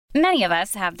Many of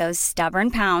us have those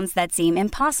stubborn pounds that seem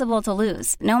impossible to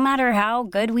lose, no matter how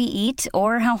good we eat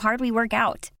or how hard we work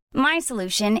out. My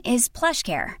solution is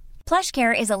PlushCare.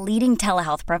 PlushCare is a leading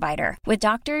telehealth provider with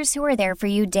doctors who are there for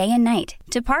you day and night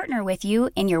to partner with you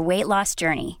in your weight loss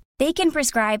journey. They can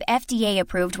prescribe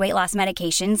FDA-approved weight loss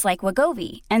medications like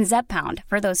Wegovy and Zepbound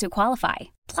for those who qualify.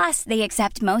 Plus, they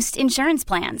accept most insurance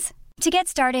plans. To get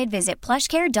started, visit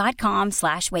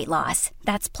plushcare.com/weightloss.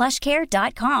 That's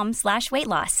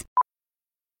plushcare.com/weightloss.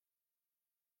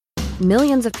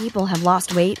 Millions of people have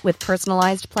lost weight with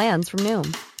personalized plans from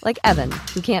Noom. Like Evan,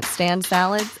 who can't stand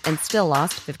salads and still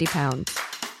lost 50 pounds.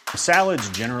 Salads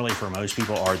generally for most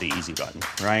people are the easy button,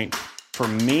 right? For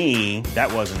me,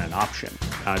 that wasn't an option.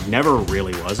 I never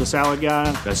really was a salad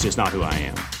guy. That's just not who I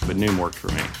am. But Noom worked for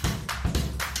me.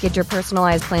 Get your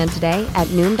personalized plan today at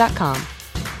Noom.com.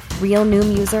 Real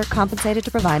Noom user compensated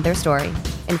to provide their story.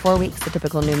 In 4 weeks, the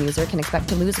typical Noom user can expect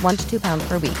to lose 1 to 2 pounds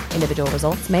per week. Individual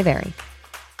results may vary.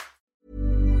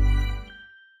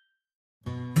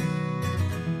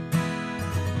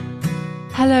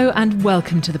 Hello and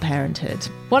welcome to The Parenthood.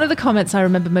 One of the comments I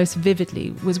remember most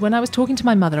vividly was when I was talking to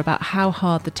my mother about how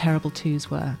hard the terrible twos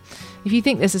were. If you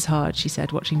think this is hard, she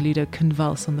said, watching Ludo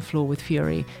convulse on the floor with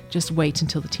fury, just wait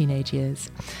until the teenage years.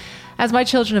 As my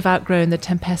children have outgrown the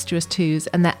tempestuous twos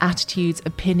and their attitudes,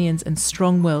 opinions and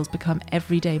strong wills become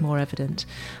every day more evident,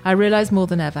 I realise more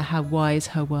than ever how wise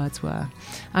her words were.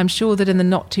 I'm sure that in the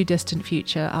not too distant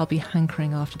future, I'll be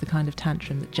hankering after the kind of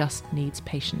tantrum that just needs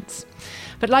patience.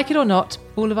 But like it or not,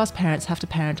 all of us parents have to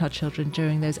parent our children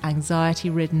during those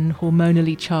anxiety-ridden,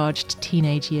 hormonally charged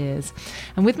teenage years.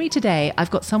 And with me today, I've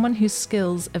got someone whose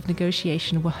skills of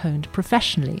negotiation were honed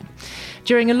professionally.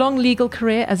 During a long legal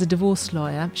career as a divorce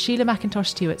lawyer, Sheila McIntosh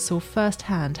Stewart saw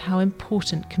firsthand how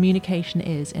important communication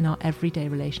is in our everyday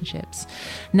relationships.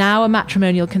 Now a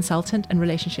matrimonial consultant and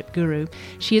relationship guru,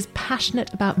 she is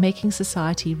passionate about making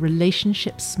society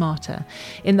relationships smarter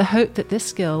in the hope that this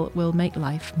skill will make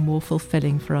life more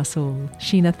fulfilling for us all.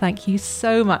 Sheena, thank you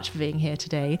so much for being here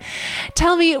today.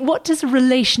 Tell me, what does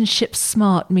relationship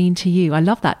smart mean to you? I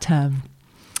love that term.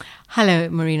 Hello,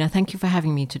 Marina. Thank you for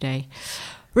having me today.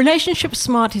 Relationship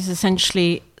smart is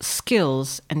essentially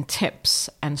skills and tips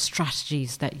and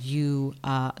strategies that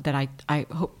I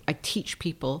hope I teach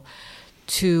people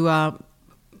to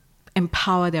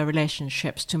empower their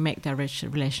relationships, to make their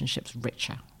relationships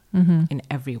richer. Mm-hmm. In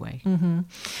every way. Mm-hmm.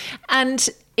 And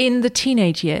in the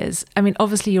teenage years, I mean,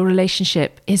 obviously your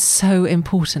relationship is so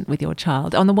important with your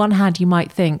child. On the one hand, you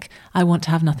might think, I want to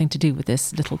have nothing to do with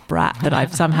this little brat that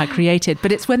I've somehow created.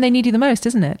 But it's when they need you the most,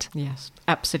 isn't it? Yes,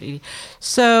 absolutely.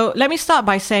 So let me start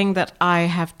by saying that I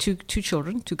have two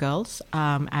children, two girls,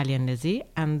 Ali and Lizzie,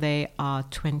 and they are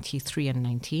 23 and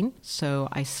 19. So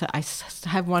I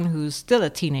have one who's still a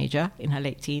teenager in her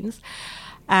late teens.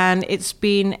 And it's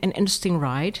been an interesting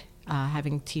ride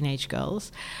having teenage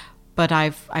girls, but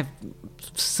I've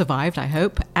survived, I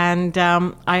hope. And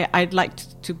I'd like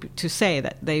to say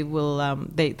that they will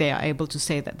they are able to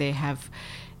say that they have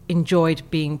enjoyed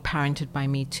being parented by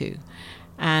me too.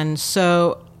 And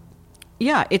so,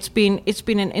 yeah, it's been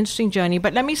an interesting journey.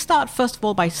 But let me start first of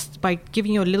all by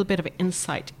giving you a little bit of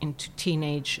insight into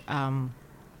teenage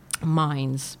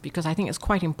minds, because I think it's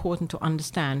quite important to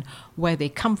understand where they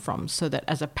come from, so that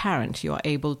as a parent you are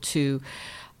able to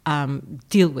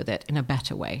deal with it in a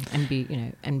better way and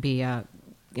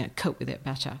cope with it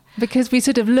better. Because we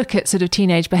sort of look at sort of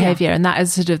teenage behaviour, and that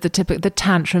is sort of the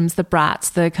tantrums, the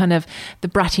brats, the kind of the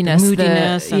brattiness, the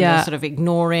moodiness, and the sort of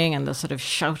ignoring, and the sort of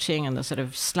shouting, and the sort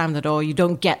of slam the door, you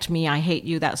don't get me, I hate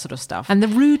you, that sort of stuff. And the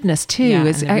rudeness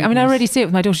too. I mean, I already see it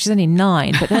with my daughter. She's only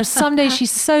 9, but there are some days she's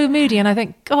so moody, and I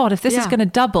think, God, if this is going to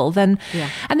double, then... Yeah.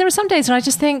 And there are some days where I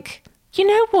just think, you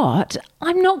know what?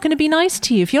 I'm not going to be nice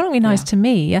to you. If you're not going to be nice to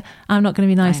me, I'm not going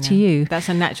to be nice to you. That's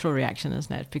a natural reaction,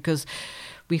 isn't it? Because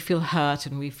we feel hurt,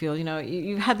 and we feel,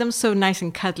 you've had them so nice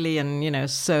and cuddly and,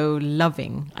 so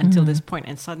loving until this point,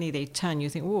 and suddenly they turn, you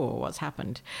think, whoa, what's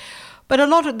happened?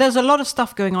 But there's a lot of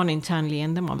stuff going on internally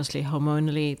in them. Obviously,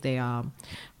 hormonally,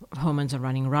 hormones are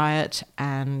running riot,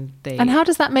 and how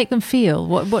does that make them feel?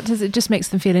 What does it just makes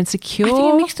them feel insecure? I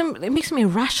think it makes them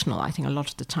irrational, I think, a lot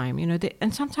of the time.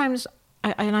 And sometimes...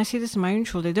 I see this in my own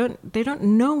children. They don't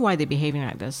know why they're behaving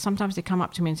like this. Sometimes they come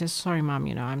up to me and say, "Sorry, Mum,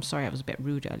 I'm sorry I was a bit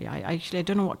rude earlier. I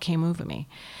don't know what came over me."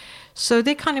 So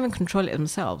they can't even control it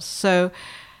themselves. So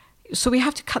we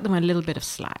have to cut them a little bit of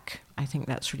slack. I think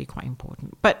that's really quite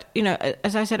important. But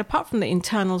as I said, apart from the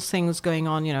internal things going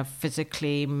on,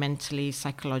 physically, mentally,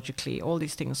 psychologically, all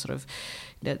these things sort of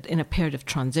in a period of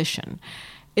transition,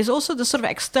 is also the sort of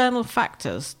external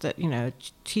factors that,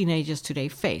 teenagers today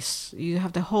face. You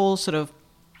have the whole sort of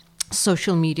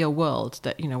social media world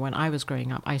that, when I was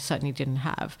growing up, I certainly didn't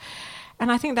have.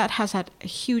 And I think that has had a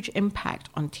huge impact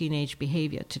on teenage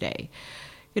behavior today.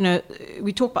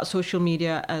 We talk about social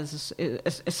media as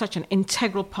such an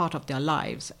integral part of their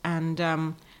lives. And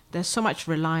there's so much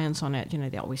reliance on it.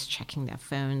 They're always checking their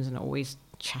phones and always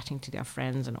chatting to their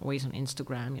friends and always on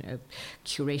Instagram,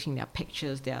 curating their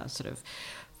pictures, their sort of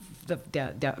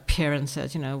their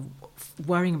appearances,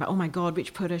 worrying about, oh my God, which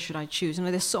photo should I choose?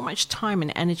 There's so much time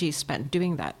and energy spent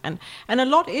doing that. And a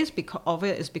lot of it is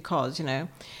because,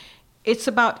 it's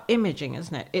about imaging,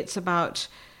 isn't it? It's about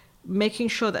making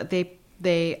sure that they're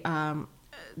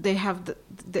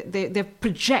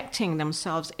projecting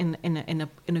themselves in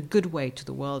a good way to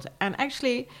the world. And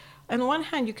actually, on the one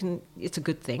hand, it's a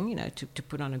good thing, to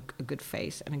put on a good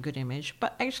face and a good image.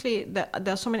 But actually, there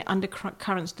are so many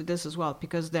undercurrents to this as well,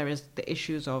 because there is the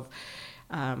issues of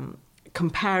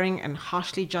comparing and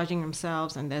harshly judging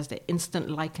themselves, and there's the instant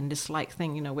like and dislike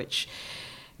thing, which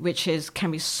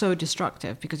can be so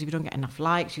destructive, because if you don't get enough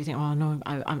likes, you think, oh no,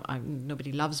 I'm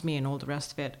nobody loves me, and all the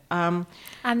rest of it. And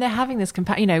they're having this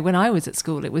when I was at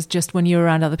school, it was just when you were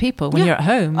around other people. When you're at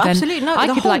home, absolutely. then I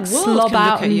could slob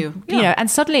out and, you know, and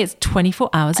suddenly it's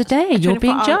 24 hours a day. You're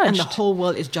being judged, and the whole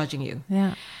world is judging you.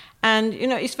 Yeah. And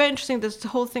it's very interesting. There's the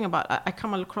whole thing about, I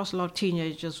come across a lot of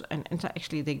teenagers, and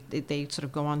actually they sort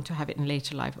of go on to have it in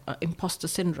later life, imposter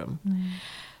syndrome.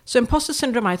 So imposter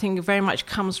syndrome, I think, very much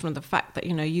comes from the fact that,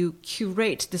 you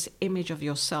curate this image of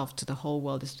yourself to the whole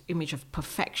world, this image of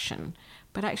perfection.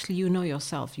 But actually,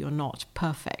 yourself, you're not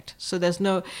perfect. So it's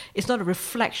not a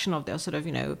reflection of their sort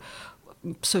of,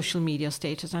 social media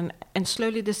status. And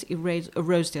slowly this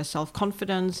erodes their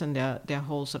self-confidence and their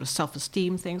whole sort of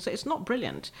self-esteem thing. So it's not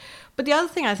brilliant. But the other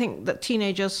thing I think that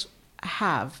teenagers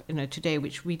have, today,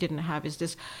 which we didn't have, is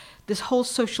this whole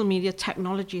social media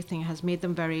technology thing has made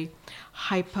them very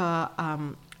hyper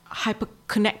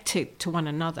connected to one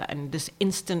another, and this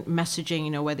instant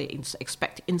messaging, where they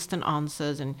expect instant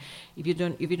answers, and if you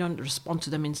don't respond to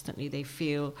them instantly, they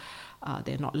feel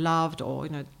they're not loved, or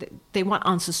they want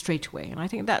answers straight away. And I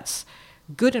think that's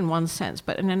good in one sense,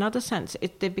 but in another sense,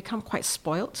 they've become quite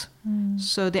spoilt.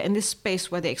 So they're in this space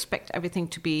where they expect everything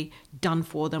to be done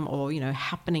for them, or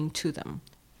happening to them.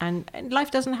 And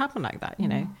life doesn't happen like that,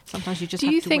 Sometimes you just have to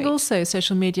wait. Do you think also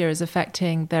social media is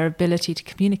affecting their ability to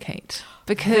communicate?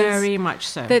 Because very much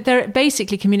so. They're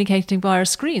basically communicating via a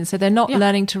screen, so they're not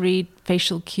learning to read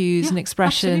facial cues and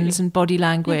expressions and body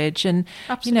language. And,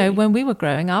 when we were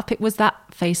growing up, it was that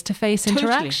face-to-face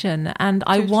interaction. And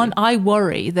I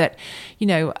worry that,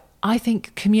 I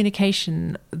think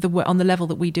communication, on the level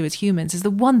that we do as humans, is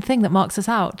the one thing that marks us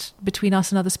out between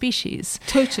us and other species.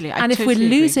 Totally. And if we're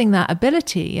losing that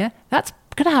ability, that's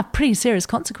going to have pretty serious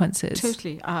consequences.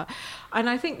 Totally. And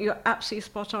I think you're absolutely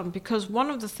spot on, because one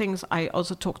of the things, I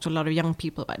also talk to a lot of young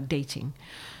people about dating.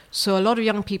 So a lot of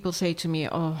young people say to me,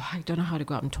 oh, I don't know how to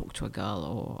go out and talk to a girl,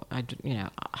 or,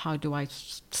 how do I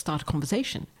start a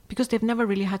conversation? Because they've never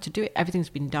really had to do it. Everything's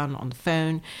been done on the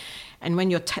phone. And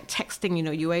when you're texting,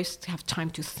 you always have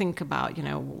time to think about,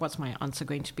 what's my answer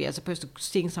going to be, as opposed to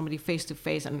seeing somebody face to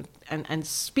face and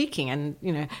speaking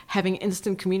and, having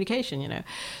instant communication,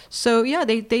 So, yeah,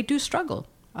 they do struggle.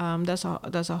 There's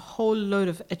a whole load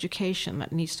of education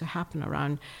that needs to happen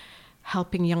around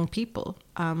helping young people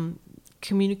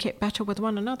communicate better with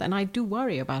one another. And I do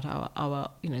worry about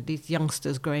our these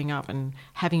youngsters growing up and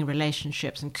having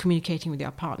relationships and communicating with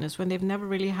their partners when they've never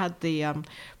really had the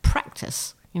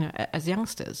practice, as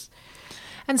youngsters.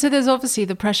 And so there's obviously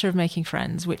the pressure of making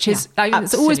friends, which is,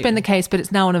 it's always been the case, but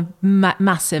it's now on a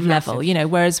massive level,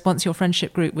 whereas once your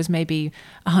friendship group was maybe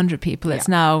 100 people, it's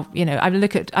now, I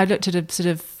looked at a sort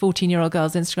of 14-year-old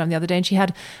girl's Instagram the other day, and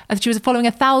she was following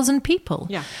 1,000 people.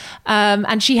 Yeah.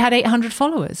 And she had 800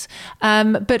 followers.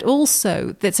 But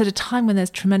also that's at a time when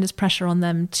there's tremendous pressure on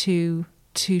them to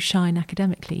shine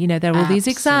academically. There are all these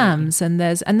exams, and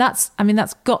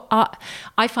that's got,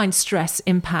 I find stress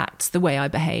impacts the way I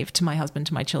behave to my husband,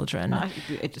 to my children.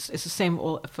 It's the same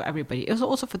for everybody. It's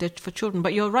also for children,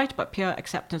 but you're right about peer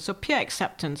acceptance. So peer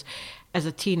acceptance as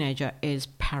a teenager is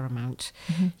paramount.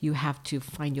 Mm-hmm. You have to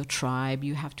find your tribe,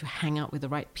 you have to hang out with the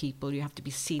right people, you have to be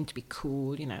seen to be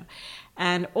cool,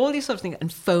 and all these sort of things. And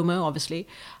FOMO, obviously,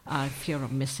 fear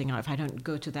of missing out. If I don't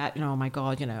go to that, oh my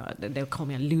God, they'll call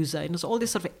me a loser. And there's all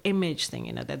this sort of image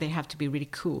thing, that they have to be really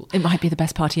cool. It might be the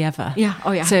best party ever. Yeah,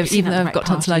 oh yeah. So even though I've got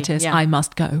tonsillitis, I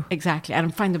must go. Exactly,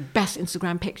 and find the best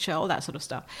Instagram picture, all that sort of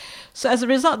stuff. So as a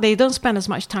result, they don't spend as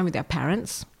much time with their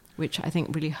parents, which I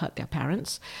think really hurt their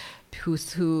parents.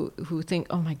 who think,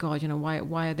 oh my God,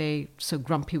 why are they so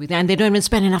grumpy with me? And they don't even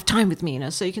spend enough time with me,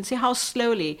 So you can see how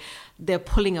slowly they're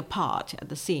pulling apart at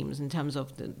the seams in terms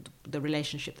of the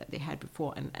relationship that they had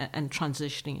before and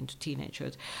transitioning into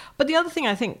teenagehood. But the other thing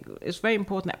I think is very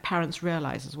important that parents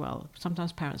realize as well,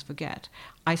 sometimes parents forget,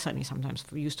 I certainly sometimes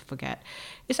used to forget,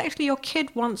 is actually your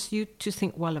kid wants you to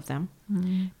think well of them.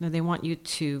 They want you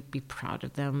to be proud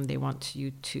of them. They want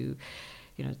you to,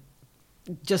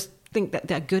 just think that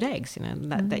they're good eggs,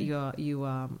 that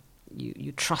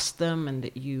you trust them and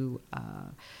that you.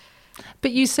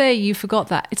 But you say you forgot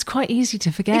that. It's quite easy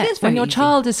to forget. It is very when your easy.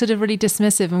 child is sort of really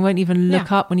dismissive and won't even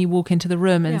look up when you walk into the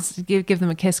room and give them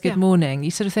a kiss, good morning.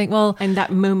 You sort of think, well, and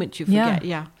that moment you forget,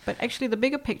 But actually, the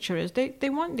bigger picture is they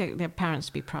want their parents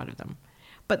to be proud of them.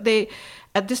 But they,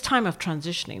 at this time of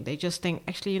transitioning, they just think,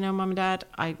 actually, Mom and Dad,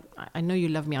 I know you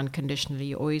love me unconditionally.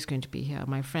 You're always going to be here.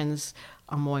 My friends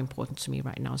are more important to me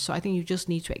right now. So I think you just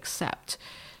need to accept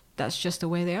that's just the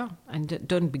way they are. And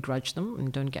don't begrudge them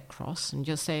and don't get cross and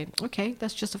just say, okay,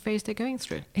 that's just a phase they're going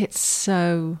through. It's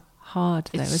so hard,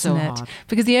 though, It's isn't so it? hard.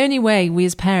 Because the only way we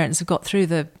as parents have got through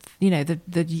the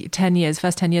 10 years,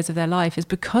 first 10 years of their life is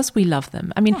because we love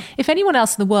them. I mean, if anyone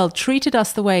else in the world treated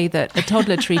us the way that a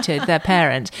toddler treated their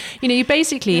parent, you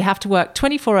basically have to work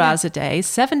 24 hours a day,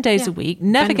 7 days a week,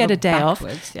 never get a day off,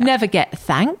 never get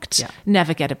thanked,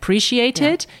 never get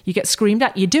appreciated. You get screamed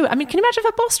at, you do it. I mean, can you imagine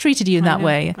if a boss treated you in that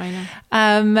way? I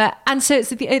know. And so it's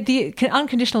the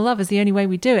unconditional love is the only way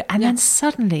we do it. And then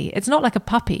suddenly, it's not like a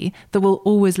puppy that will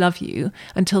always love you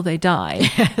until they die.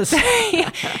 Yes.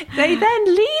 They then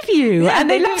leave you and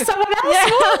they love someone else.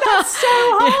 Oh, that's so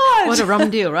hard. What a rum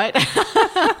deal, right?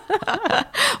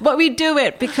 But we do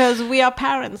it because we are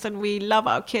parents and we love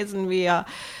our kids and we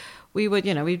would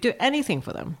do anything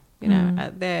for them.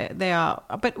 They are,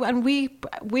 and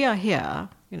we are here.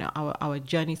 Our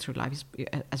journey through life is,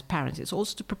 as parents, it's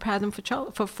also to prepare them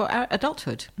for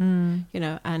adulthood.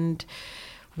 And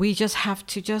we just have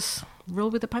to just roll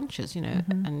with the punches,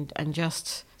 and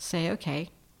just say, okay,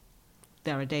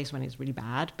 there are days when it's really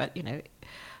bad, but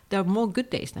there are more good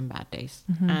days than bad days.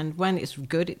 And when it's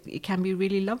good, it can be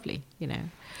really lovely,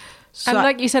 So, and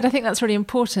like you said, I think that's really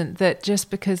important, that just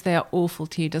because they are awful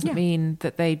to you doesn't mean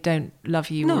that they don't love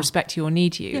you or respect you or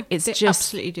need you. Yeah, it's they just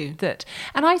absolutely do. that.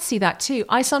 And I see that too.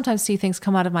 I sometimes see things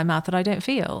come out of my mouth that I don't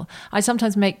feel. I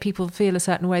sometimes make people feel a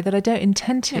certain way that I don't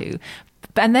intend to. Yeah.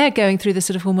 And they're going through this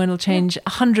sort of hormonal change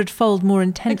 100-fold more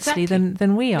intensely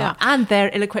than we are. Yeah. And they're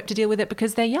ill-equipped to deal with it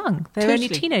because they're young. They're only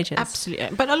teenagers. Absolutely.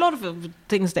 But a lot of the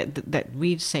things that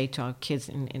we say to our kids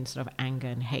in sort of anger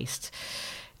and haste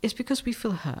is because we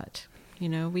feel hurt.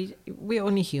 We're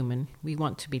only human. We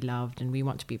want to be loved and we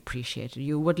want to be appreciated.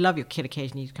 You would love your kid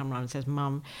occasionally to come around and says,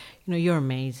 Mum, you're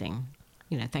amazing.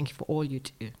 Thank you for all you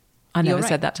do. I never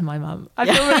said that to my mum. I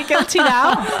feel really guilty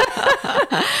now.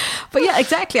 But yeah,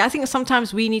 exactly. I think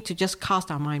sometimes we need to just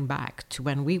cast our mind back to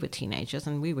when we were teenagers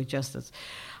and we were just as,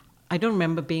 I don't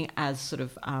remember being as sort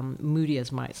of moody as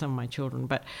some of my children,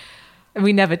 but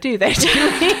we never do, they do.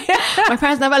 My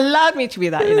parents never allowed me to be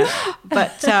that,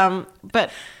 But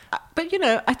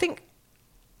I think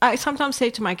I sometimes say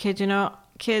to my kids,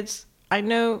 kids, I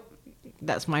know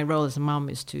that's my role as a mum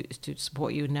is to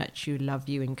support you, nurture you, love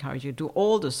you, encourage you, do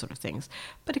all those sort of things.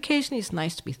 But occasionally it's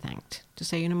nice to be thanked, to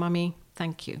say, Mummy,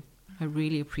 thank you. I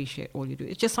really appreciate all you do.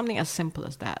 It's just something as simple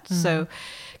as that. So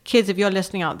kids, if you're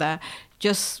listening out there,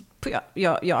 just put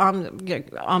your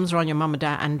arms around your mum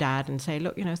and dad and say,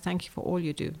 look, thank you for all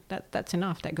you do. That's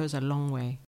enough. That goes a long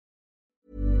way.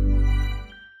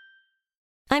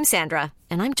 I'm Sandra,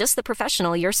 and I'm just the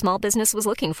professional your small business was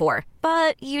looking for.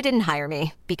 But you didn't hire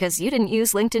me because you didn't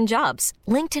use LinkedIn Jobs.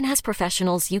 LinkedIn has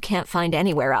professionals you can't find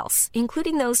anywhere else,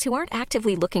 including those who aren't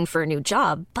actively looking for a new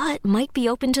job, but might be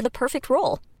open to the perfect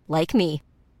role, like me.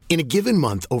 In a given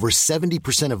month, over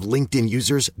 70% of LinkedIn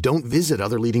users don't visit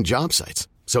other leading job sites.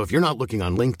 So if you're not looking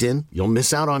on LinkedIn, you'll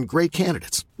miss out on great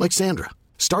candidates like Sandra.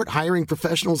 Start hiring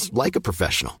professionals like a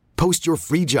professional. Post your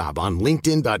free job on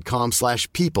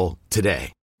linkedin.com/people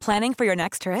today. Planning for your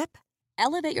next trip?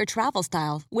 Elevate your travel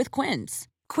style with Quince.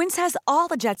 Quince has all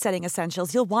the jet-setting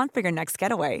essentials you'll want for your next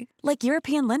getaway, like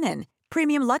European linen,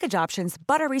 premium luggage options,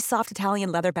 buttery soft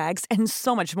Italian leather bags, and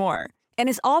so much more. And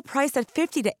is all priced at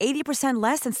 50 to 80%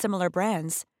 less than similar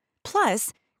brands.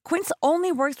 Plus, Quince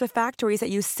only works with factories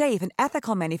that use safe and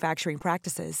ethical manufacturing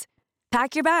practices.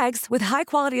 Pack your bags with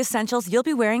high-quality essentials you'll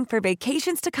be wearing for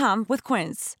vacations to come with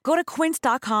Quince. Go to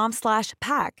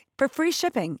quince.com/pack for free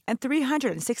shipping and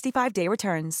 365-day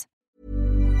returns.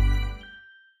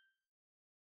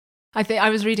 I think I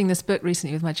was reading this book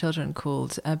recently with my children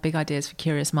called Big Ideas for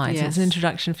Curious Minds. Yes. It's an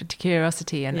introduction to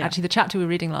curiosity. And actually the chapter we were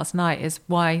reading last night is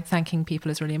why thanking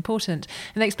people is really important.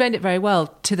 And they explained it very well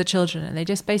to the children. And they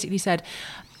just basically said,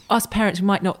 us parents, we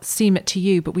might not seem it to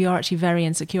you, but we are actually very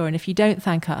insecure. And if you don't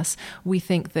thank us, we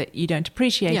think that you don't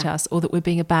appreciate us, or that we're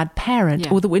being a bad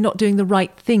parent, or that we're not doing the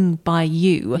right thing by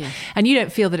you. Yeah. And you don't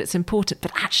feel that it's important,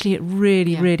 but actually it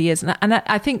really, really is. And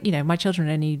I think, my children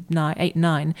are only 8 and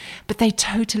 9, but they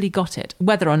totally got it.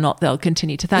 Whether or not they'll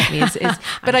continue to thank me is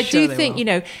but I do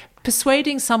think,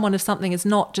 persuading someone of something is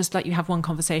not just like you have one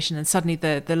conversation and suddenly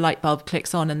the light bulb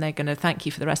clicks on and they're going to thank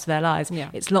you for the rest of their lives. Yeah.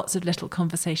 It's lots of little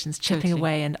conversations chipping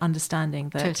away and understanding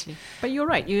that. Totally. But you're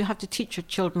right. You have to teach your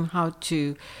children how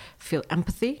to feel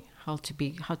empathy, how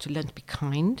to learn to be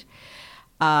kind.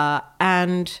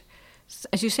 And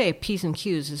as you say, P's and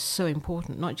Q's is so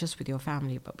important, not just with your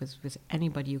family, but with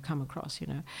anybody you come across,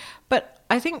 But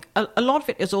I think a lot of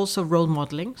it is also role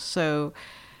modeling. So,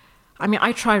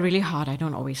 I try really hard. I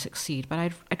don't always succeed, but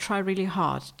I try really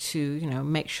hard to,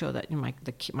 make sure that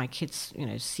my kids,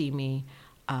 see me,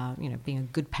 being a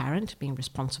good parent, being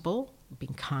responsible,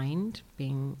 being kind,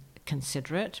 being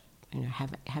considerate,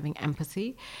 having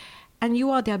empathy, and you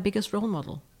are their biggest role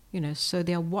model. So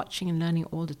they are watching and learning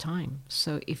all the time.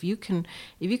 So if you can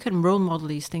role model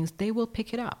these things, they will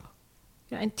pick it up,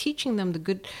 and teaching them the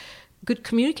good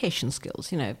communication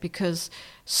skills, because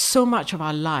so much of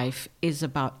our life is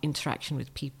about interaction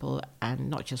with people, and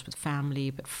not just with family,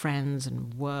 but friends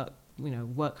and work,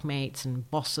 workmates and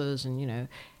bosses and,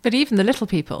 But even the little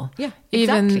people. Yeah,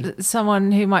 exactly. Even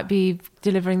someone who might be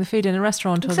delivering the food in a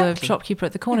restaurant or the shopkeeper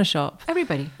at the corner shop.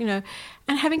 Everybody, and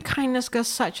having kindness goes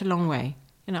such a long way.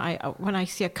 When I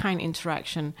see a kind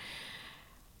interaction,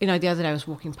 the other day I was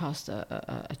walking past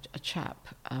a chap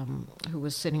who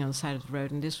was sitting on the side of the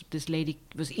road, and this lady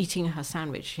was eating her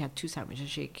sandwich. She had 2 sandwiches.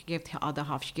 She gave the other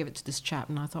half. She gave it to this chap,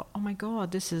 and I thought, oh my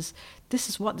God, this is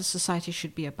what the society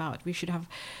should be about. We should have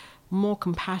more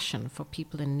compassion for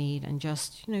people in need, and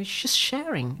just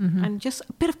sharing, and just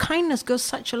a bit of kindness goes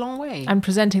such a long way. And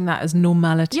presenting that as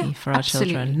normality for our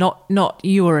children, not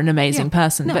you're an amazing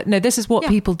person, but no, this is what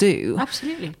people do.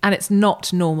 Absolutely. And it's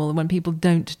not normal when people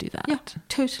don't do that. Yeah,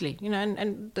 totally.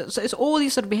 And so it's all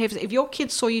these sort of behaviors. If your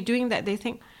kids saw you doing that, they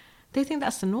think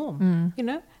that's the norm,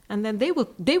 and then they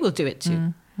will do it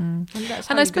too. And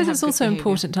I suppose it's also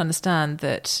important to understand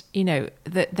that,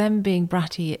 that them being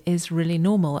bratty is really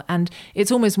normal. And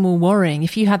it's almost more worrying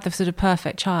if you had the sort of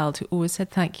perfect child who always said,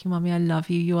 thank you, Mummy, I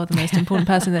love you, you are the most important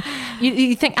person.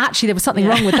 You think actually there was something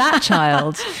wrong with that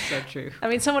child. So true.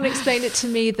 Someone explained it to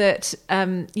me that,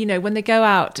 when they go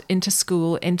out into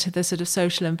school, into the sort of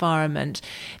social environment,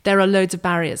 there are loads of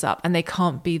barriers up and they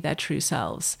can't be their true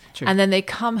selves. True. And then they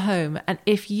come home, and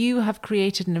if you have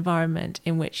created an environment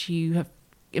in which you have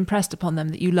impressed upon them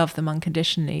that you love them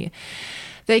unconditionally,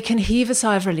 they can heave a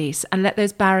sigh of release and let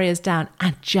those barriers down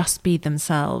and just be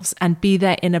themselves and be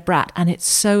their inner brat. And it's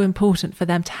so important for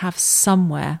them to have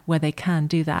somewhere where they can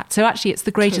do that. So actually it's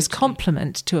the greatest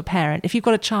compliment to a parent. If you've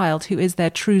got a child who is their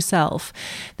true self,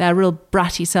 their real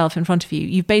bratty self in front of you,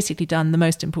 you've basically done the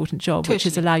most important job, which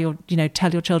is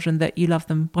tell your children that you love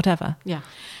them, whatever. Yeah,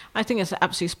 I think it's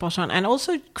absolutely spot on. And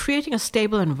also creating a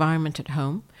stable environment at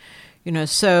home,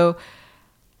 so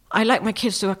I like my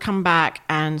kids to come back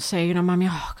and say, Mommy,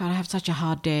 oh God, I have such a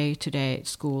hard day today at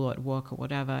school or at work or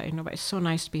whatever. But it's so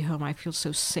nice to be home. I feel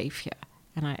so safe here,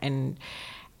 and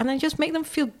then just make them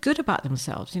feel good about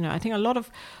themselves. I think a lot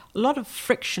of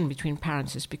friction between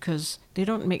parents is because they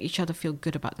don't make each other feel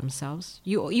good about themselves.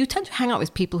 You tend to hang out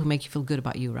with people who make you feel good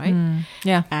about you, right?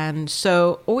 Yeah. And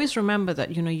so always remember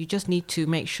that you just need to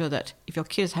make sure that if your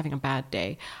kid is having a bad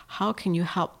day, how can you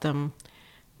help them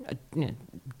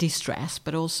de-stress,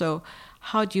 but also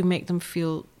how do you make them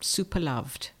feel super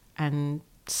loved and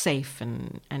safe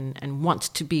and want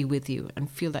to be with you and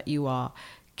feel that you are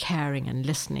caring and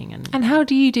listening. And how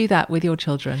do you do that with your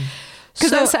children?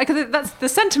 Because that's the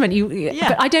sentiment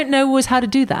but I don't know always how to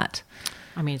do that.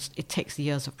 It takes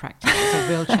years of practice. It's a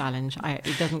real challenge.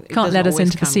 It doesn't let us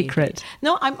into the secret. Easily.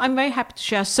 No, I'm very happy to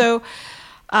share. So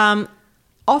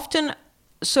often,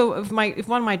 if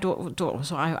one of my daughters,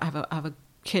 so I have a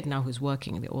kid now who's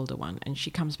working, the older one, and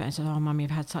she comes back and says, oh, Mummy, I've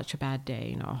had such a bad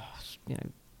day,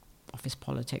 office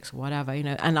politics or whatever,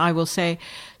 and I will say,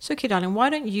 it's okay, darling, why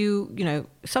don't you,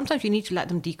 sometimes you need to let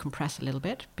them decompress a little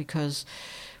bit, because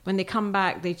when they come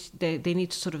back, they need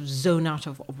to sort of zone out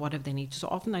of whatever they need to. So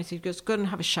often I say, just go and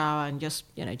have a shower and just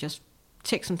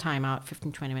take some time out,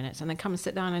 15, 20 minutes, and then come and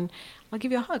sit down and I'll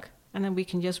give you a hug. And then we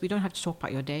don't have to talk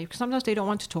about your day, because sometimes they don't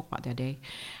want to talk about their day,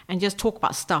 and just talk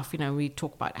about stuff, we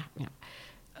talk about,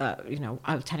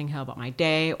 I was telling her about my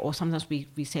day, or sometimes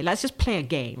we say, let's just play a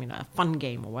game, a fun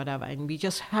game or whatever, and we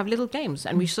just have little games,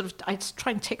 and I just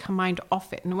try and take her mind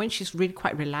off it. And when she's really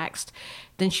quite relaxed,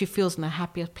 then she feels in a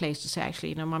happier place to say,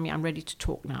 actually, Mommy, I'm ready to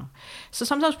talk now. So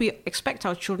sometimes we expect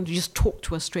our children to just talk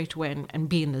to us straight away and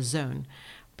be in the zone,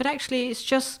 but actually it's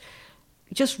just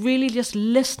really just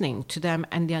listening to them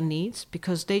and their needs,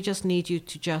 because they just need you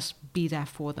to just be there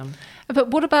for them.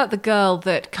 But what about the girl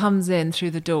that comes in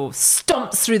through the door,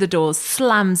 stomps through the door,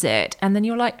 slams it, and then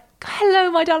you're like, hello,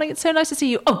 my darling, it's so nice to see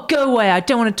you. Oh, go away, I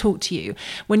don't want to talk to you.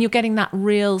 When you're getting that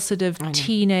real sort of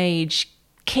teenage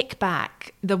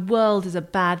kickback, the world is a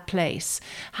bad place.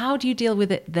 How do you deal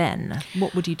with it then?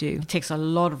 What would you do? It takes a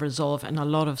lot of resolve and a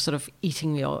lot of sort of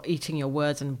eating your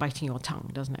words and biting your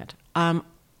tongue, doesn't it?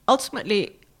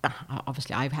 Ultimately,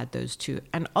 obviously I've had those too,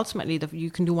 and ultimately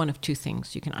you can do one of two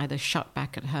things. You can either shout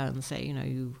back at her and say,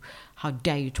 how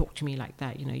dare you talk to me like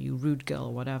that, you rude girl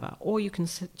or whatever, or you can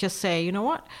just say, you know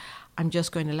what, I'm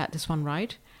just going to let this one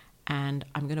ride, and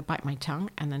I'm going to bite my tongue,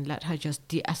 and then let her just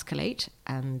de-escalate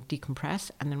and decompress,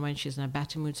 and then when she's in a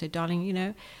better mood, say,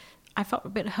 darling, I felt a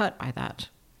bit hurt by that,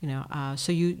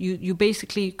 so you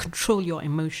basically control your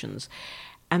emotions,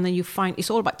 and then you find it's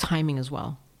all about timing as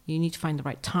well. You need to find the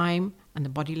right time and the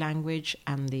body language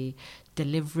and the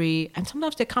delivery. And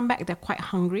sometimes they come back, they're quite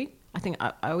hungry. I think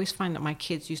I always find that my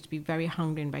kids used to be very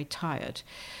hungry and very tired.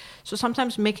 So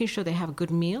sometimes making sure they have a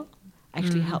good meal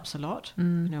actually helps a lot.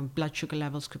 Blood sugar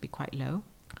levels could be quite low.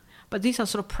 But these are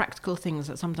sort of practical things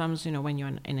that sometimes, when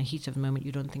you're in a heat of the moment,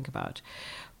 you don't think about.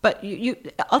 But you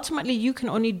ultimately, you can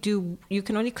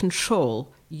only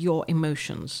control your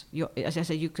emotions. As I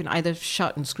said, you can either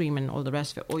shout and scream and all the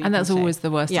rest of it, or you and that's can always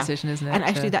the worst decision, isn't it? And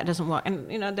actually, that doesn't work. And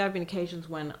there have been occasions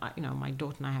when my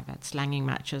daughter and I have had slanging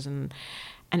matches, and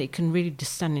it can really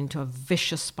descend into a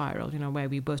vicious spiral. Where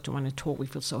we both don't want to talk. We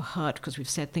feel so hurt because we've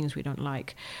said things we don't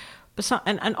like. But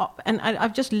and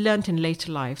I've just learned in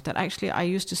later life that actually I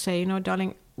used to say,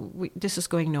 darling, this is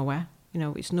going nowhere.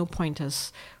 It's no point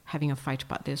us having a fight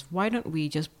about this. Why don't we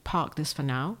just park this for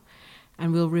now,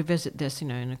 and we'll revisit this,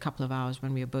 in a couple of hours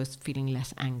when we are both feeling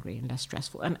less angry and less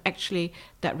stressful. And actually,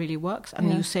 that really works.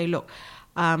 And you say, look,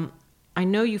 I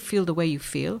know you feel the way you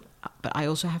feel, but I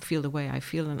also feel the way I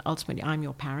feel, and ultimately I'm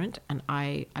your parent, and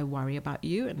I worry about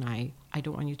you, and I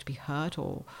don't want you to be hurt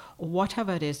or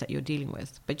whatever it is that you're dealing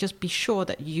with. But just be sure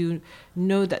that you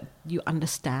know that you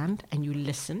understand and you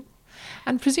listen.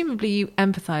 And presumably you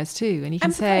empathise too, and you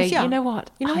can say, yeah. You know what,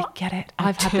 I get it.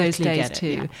 I've had those days too.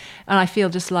 Yeah. And I feel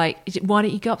just like, why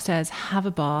don't you go upstairs, have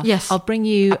a bath? Yes. I'll bring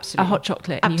you Absolutely. a hot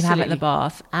chocolate and you can have it in the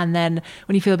bath. And then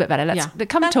when you feel a bit better, let's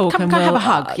come talk come and we'll have a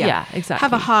hug. Yeah, exactly.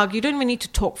 Have a hug. You don't even need to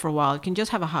talk for a while. You can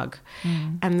just have a hug.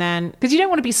 And then... Because you don't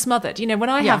want to be smothered. When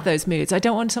I have those moods, I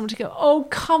don't want someone to go, oh,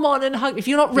 come on and hug. If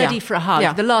you're not ready for a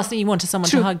hug, the last thing you want is someone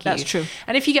to hug you. That's true.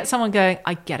 And if you get someone going,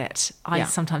 I get it. I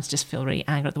sometimes just feel really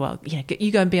angry at the world.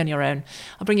 You go and be on your own.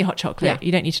 I'll bring you hot chocolate. Yeah.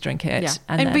 You don't need to drink it.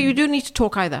 Yeah. But you do need to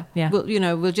talk either. Yeah.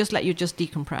 We'll just let you just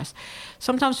decompress.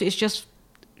 Sometimes it's just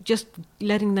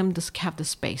letting them just have the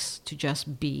space to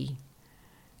just be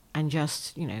and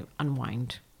just,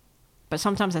 unwind. But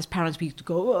sometimes as parents, we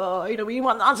go, we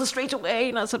want an answer straight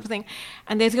away, sort of thing.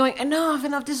 And they're going,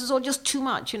 enough, this is all just too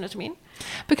much, you know what I mean?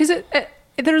 Because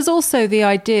there is also the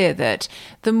idea that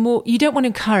the more you don't want to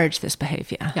encourage this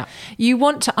behaviour. Yeah. You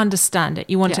want to understand it,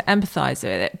 you want to empathise with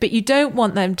it, but you don't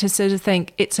want them to sort of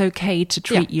think it's okay to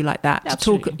treat you like that,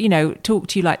 Absolutely. to talk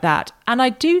to you like that. And I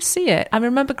do see it. I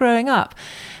remember growing up,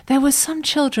 there were some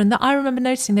children that I remember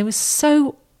noticing they were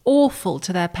so awful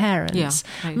to their parents.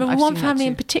 Yeah, I remember one family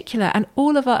in particular, and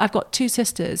I've got two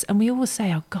sisters, and we always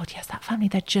say, oh God, yes, that family,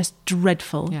 they're just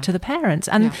dreadful to the parents.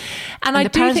 And I the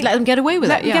parents let them get away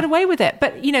with it. Get away with it.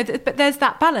 But, but there's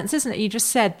that balance, isn't it? You just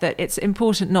said that it's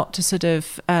important not to sort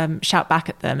of shout back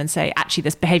at them and say, actually,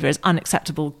 this behaviour is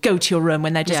unacceptable, go to your room,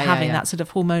 when they're just having that sort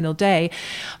of hormonal day.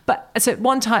 But so at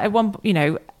one time,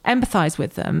 empathise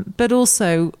with them, but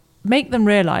also make them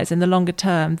realise in the longer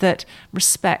term that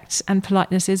respect and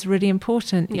politeness is really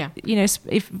important. Yeah.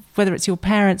 Whether it's your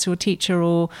parents, your teacher,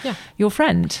 or your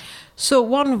friend. So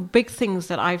one of the big things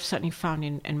that I've certainly found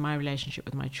in my relationship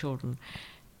with my children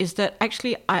is that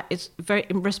actually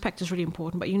respect is really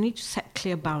important, but you need to set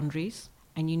clear boundaries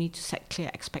and you need to set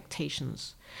clear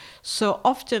expectations. So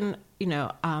often,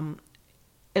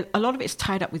 a lot of it is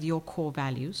tied up with your core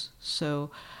values. So,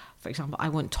 for example, I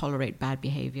won't tolerate bad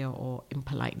behavior or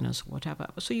impoliteness or whatever.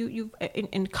 So you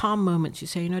in calm moments, you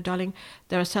say, darling,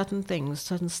 there are certain things,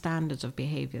 certain standards of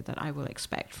behavior that I will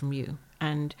expect from you.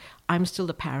 And I'm still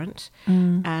the parent,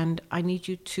 and I need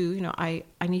you to, I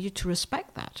need you to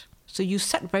respect that. So you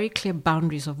set very clear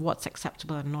boundaries of what's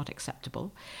acceptable and not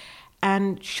acceptable,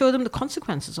 and show them the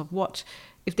consequences of what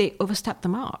if they overstep the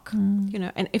mark.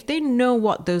 And if they know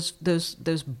what those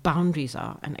boundaries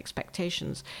are and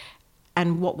expectations,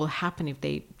 and what will happen if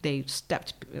they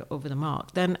stepped over the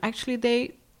mark, then actually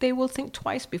they will think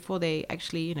twice before they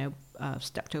actually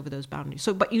stepped over those boundaries.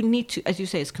 So, but you need to, as you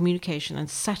say, it's communication and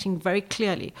setting very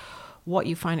clearly what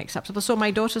you find acceptable. So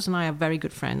my daughters and I are very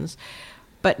good friends,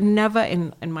 but never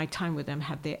in my time with them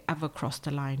have they ever crossed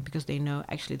the line, because they know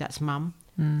actually that's mum,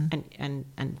 and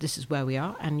this is where we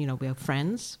are, and we are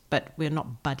friends, but we're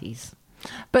not buddies.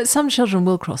 But some children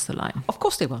will cross the line. Of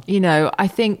course they will. I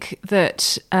think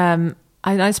that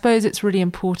I suppose it's really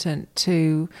important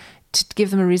to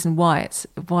give them a reason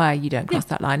why you don't cross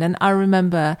that line. And I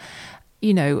remember,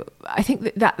 I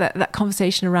think that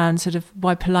conversation around sort of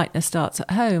why politeness starts at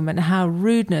home, and how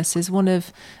rudeness is one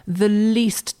of the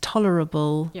least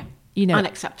tolerable,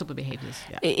 unacceptable behaviours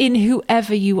in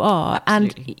whoever you are.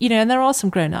 Absolutely. And there are some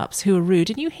grown-ups who are rude,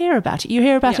 and you hear about it. You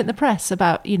hear about it in the press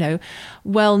about,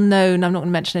 well-known, I'm not going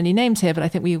to mention any names here, but I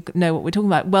think we know what we're talking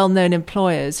about, well-known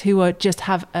employers who are just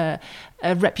have a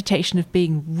reputation of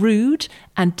being rude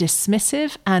and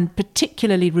dismissive, and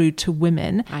particularly rude to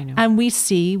women. I know. And we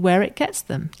see where it gets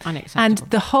them. Unacceptable. And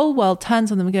the whole world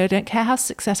turns on them and go, don't care how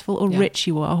successful or rich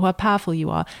you are, or how powerful you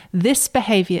are, this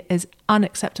behaviour is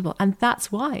unacceptable. And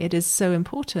that's why it is so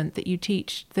important that you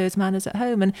teach those manners at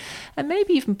home, and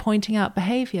maybe even pointing out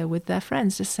behaviour with their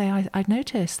friends. Just say, I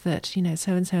noticed that,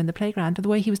 so-and-so in the playground, or the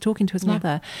way he was talking to his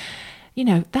mother,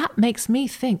 that makes me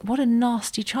think, what a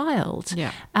nasty child.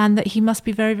 Yeah. And that he must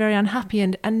be very, very unhappy,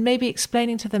 and maybe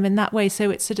explaining to them in that way.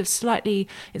 So it's sort of slightly,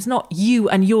 it's not you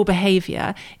and your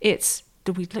behaviour, it's,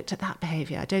 we looked at that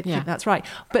behaviour, I don't think that's right.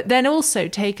 But then also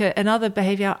take another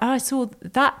behaviour. I saw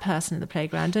that person in the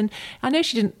playground, and I know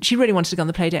she really wanted to go on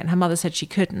the play date, and her mother said she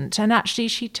couldn't. And actually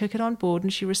she took it on board,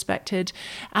 and she respected.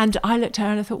 And I looked at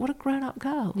her and I thought, what a grown-up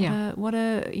girl. Yeah.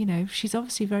 She's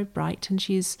obviously very bright, and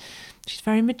she's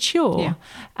very mature. Yeah.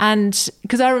 And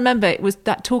because I remember it was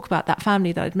that talk about that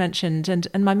family that I'd mentioned,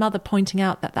 and my mother pointing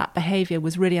out that behaviour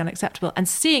was really unacceptable, and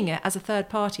seeing it as a third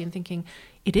party and thinking,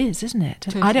 it is, isn't it?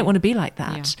 Totally. I don't want to be like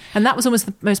that. Yeah. And that was almost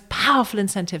the most powerful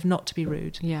incentive not to be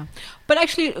rude. Yeah. But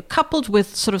actually, coupled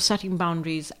with sort of setting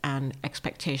boundaries and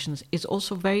expectations is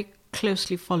also very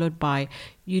closely followed by,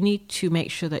 you need to make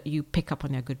sure that you pick up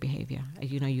on their good behavior.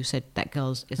 You said that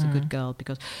girl is a good girl,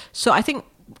 so I think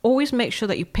always make sure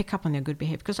that you pick up on their good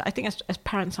behavior, because I think as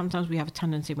parents sometimes we have a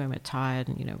tendency when we're tired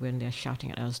and when they're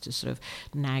shouting at us to sort of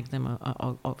nag them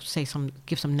or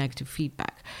give some negative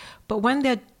feedback. But when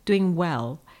they're doing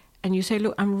well, and you say,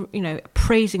 look, I'm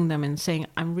praising them and saying,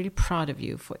 I'm really proud of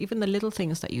you for even the little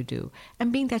things that you do,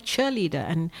 and being their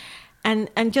cheerleader,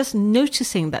 and just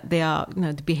noticing that they are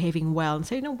behaving well, and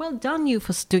say, well done you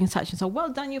for doing such and so, well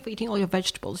done you for eating all your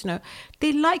vegetables.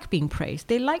 They like being praised,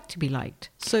 they like to be liked.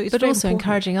 So it's but very also important.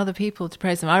 encouraging other people to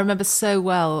praise them. I remember so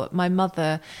well my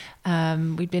mother,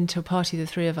 we'd been to a party, the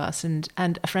three of us, and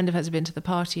a friend of hers had been to the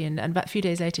party, and about a few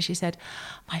days later she said,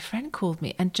 my friend called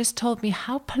me and just told me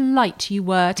how polite you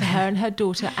were to her and her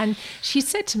daughter, and she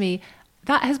said to me,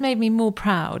 that has made me more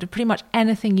proud of pretty much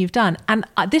anything you've done. And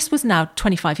this was now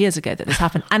 25 years ago that this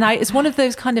happened. And it's one of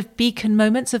those kind of beacon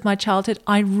moments of my childhood.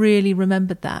 I really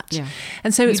remembered that. Yeah.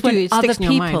 And so it's when it other sticks in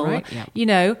your people, mind, right?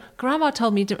 Yeah. Grandma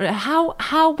told me,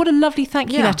 what a lovely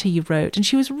thank you letter you wrote. And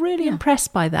she was really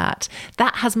impressed by that.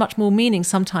 That has much more meaning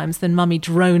sometimes than mummy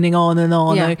droning on and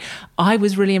on. Yeah. I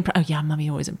was really impressed. Oh yeah, mummy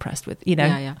always impressed with,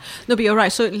 Yeah. No, but you're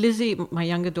right. So Lizzie, my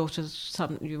younger daughter's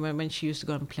son, when she used to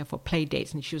go and play for play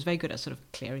dates, and she was very good at sort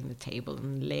of clearing the table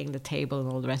and laying the table and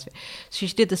all the rest of it. So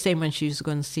she did the same when she used to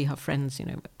go and see her friends,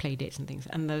 play dates and things.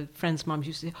 And the friends' moms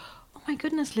used to say, oh my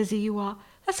goodness, Lizzie,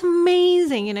 that's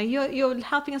amazing. You're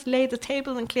helping us lay the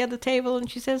table and clear the table.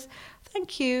 And she says,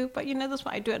 thank you. But, that's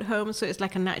what I do at home. So it's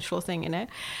like a natural thing,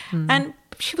 And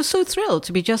she was so thrilled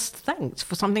to be just thanked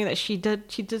for something that she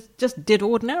did. She just did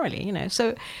ordinarily,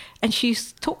 So, and she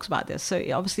talks about this. So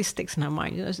it obviously sticks in her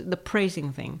mind, the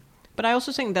praising thing. But I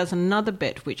also think there's another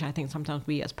bit which I think sometimes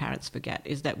we as parents forget,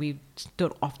 is that we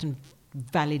don't often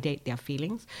validate their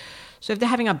feelings. So if they're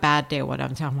having a bad day or whatever,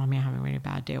 and say, oh, mommy, I'm having a really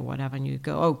bad day or whatever, and you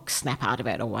go, oh, snap out of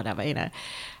it or whatever,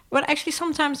 But actually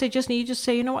sometimes they just need to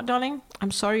say, you know what, darling, I'm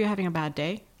sorry you're having a bad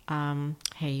day.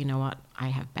 Hey, you know what, I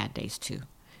have bad days too.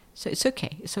 So it's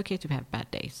okay. It's okay to have bad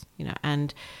days,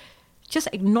 and just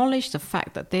acknowledge the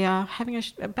fact that they are having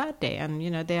a bad day, and,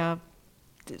 they are,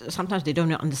 sometimes they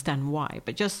don't understand why,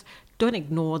 but just don't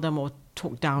ignore them or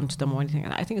talk down to them or anything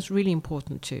like that. I think it's really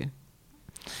important too.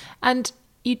 And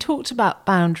You talked about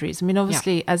boundaries. I mean,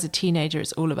 obviously, as a teenager,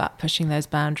 it's all about pushing those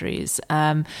boundaries.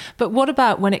 But what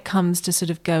about when it comes to sort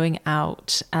of going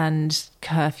out and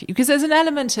curfew? Because there's an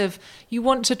element of you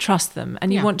want to trust them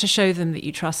and you want to show them that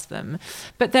you trust them.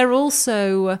 But they're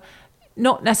also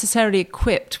not necessarily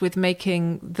equipped with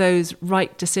making those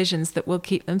right decisions that will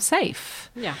keep them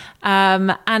safe. Yeah.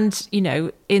 And, you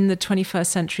know, in the 21st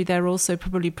century, they're also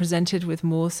probably presented with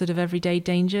more sort of everyday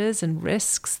dangers and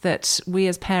risks that we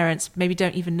as parents maybe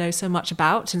don't even know so much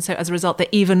about. And so as a result, they're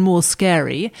even more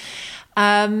scary.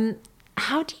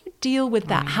 How do you deal with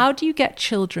that? How do you get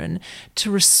children to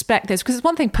respect those? Because it's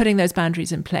one thing putting those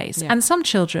boundaries in place. And some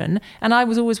children, and I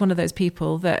was always one of those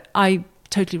people that I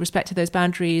totally respected those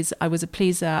boundaries. I was a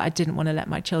pleaser. I didn't want to let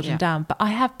my children down. But I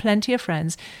have plenty of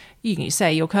friends. You can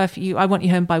say your curfew, I want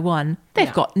you home by 1.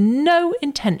 They've got no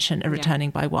intention of returning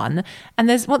by 1. And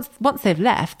there's once they've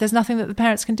left, there's nothing that the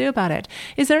parents can do about it.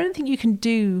 Is there anything you can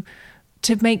do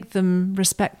to make them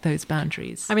respect those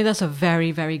boundaries? I mean, that's a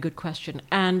very, very good question.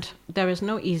 And there is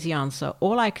no easy answer.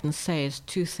 All I can say is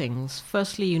 2 things.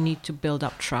 Firstly, you need to build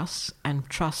up trust, and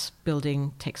trust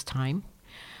building takes time.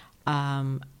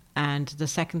 And the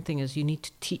second thing is you need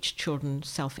to teach children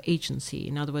self-agency.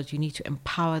 In other words, you need to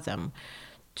empower them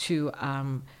to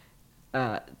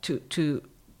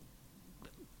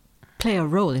play a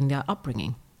role in their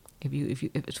upbringing, if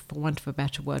it's for want of a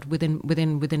better word,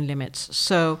 within limits.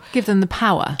 So give them the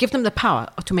power. Give them the power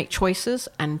to make choices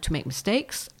and to make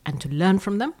mistakes and to learn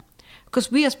from them. Because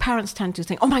we as parents tend to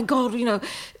think, oh my God, you know,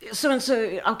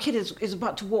 so-and-so, our kid is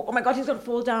about to walk. Oh my God, he's going to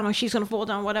fall down or she's going to fall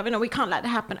down, whatever. No, we can't let that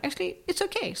happen. Actually, it's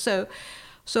okay. So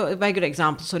a very good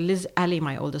example. So Ali,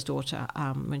 my oldest daughter,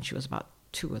 when she was about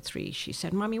 2 or 3, she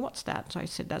said, Mommy, what's that? So I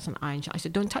said, that's an iron. I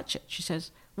said, don't touch it. She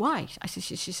says, why? I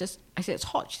said, it's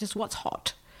hot. She says, what's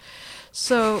hot?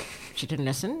 So she didn't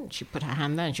listen. She put her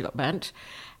hand there and she got burnt.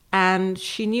 And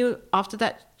she knew after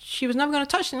that she was never going to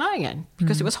touch the iron again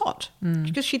because it was hot.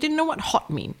 Because she didn't know what hot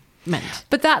meant.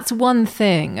 But that's one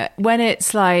thing. When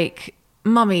it's like,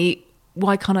 Mummy,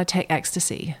 why can't I take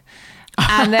ecstasy?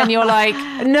 And then you're like,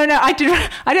 no, I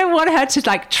don't want her to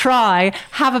like try,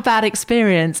 have a bad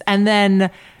experience, and then,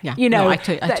 you know. No, I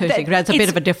totally agree. That's a bit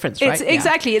of a difference, right?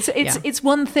 Exactly. It's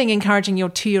one thing encouraging your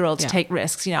 2-year-old to take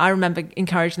risks. You know, I remember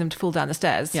encouraging them to fall down the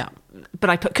stairs. Yeah. But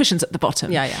I put cushions at the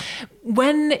bottom. Yeah.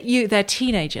 When they're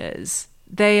teenagers,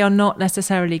 they are not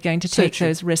necessarily going to take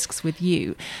those risks with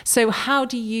you. So how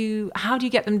do you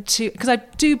get them to, because I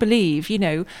do believe, you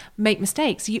know, make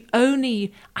mistakes.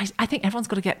 I think everyone's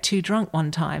got to get too drunk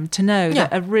one time to know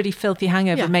that a really filthy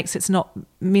hangover means it's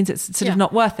sort of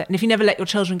not worth it. And if you never let your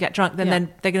children get drunk,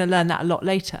 then they're going to learn that a lot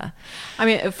later. I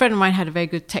mean, a friend of mine had a very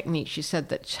good technique. She said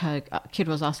that her kid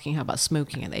was asking her about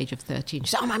smoking at the age of 13. She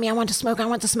said, oh, Mommy, I want to smoke.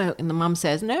 And the mum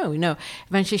says, no.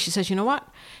 Eventually she says, you know what?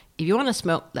 If you want to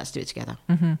smoke, let's do it together.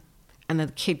 Mm-hmm. And then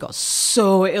the kid got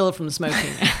so ill from the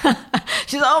smoking.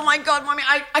 She said, oh my God, Mommy,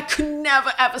 I could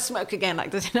never, ever smoke again like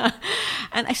this.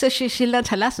 And so she learned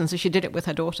her lesson, so she did it with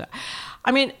her daughter.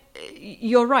 I mean,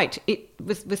 you're right.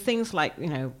 With things like, you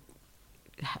know,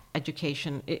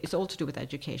 education, it's all to do with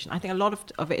education. I think a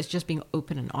lot of it is just being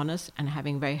open and honest and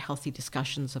having very healthy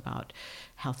discussions about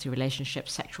healthy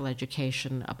relationships, sexual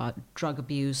education, about drug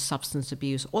abuse, substance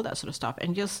abuse, all that sort of stuff.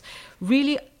 And just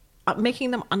really making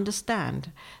them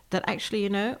understand that actually, you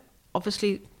know,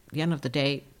 obviously at the end of the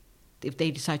day, if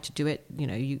they decide to do it, you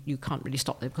know, you can't really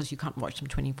stop them because you can't watch them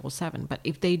 24/7. But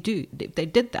if they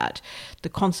did that, the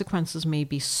consequences may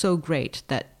be so great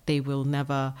that they will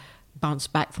never bounce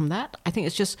back from that. I think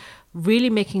it's just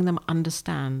really making them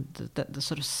understand the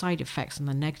sort of side effects and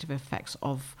the negative effects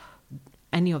of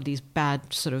any of these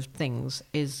bad sort of things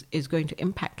is going to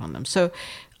impact on them. So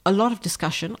a lot of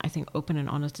discussion, I think open and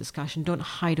honest discussion. Don't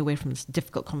hide away from this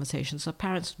difficult conversation. So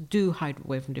parents do hide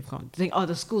away from difficult. They think, oh,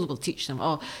 the schools will teach them.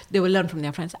 Oh, they will learn from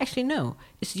their friends. Actually, no.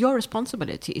 It's your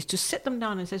responsibility. Is to sit them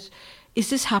down and say,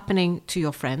 is this happening to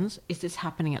your friends? Is this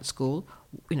happening at school?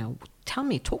 You know, tell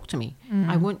me, talk to me.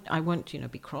 Mm-hmm. I won't, you know,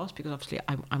 be cross because obviously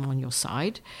I'm on your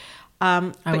side.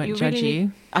 I won't judge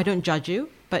you. I don't judge you,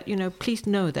 but you know, please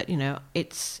know that you know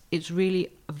it's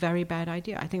really a very bad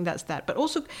idea. I think that's that. But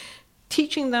also,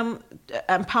 teaching them,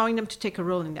 empowering them to take a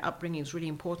role in their upbringing is really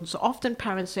important. So often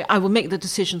parents say, I will make the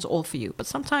decisions all for you. But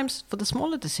sometimes for the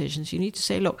smaller decisions, you need to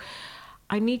say, look,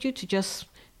 I need you to just,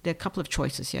 there are a couple of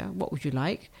choices here. What would you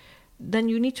like? Then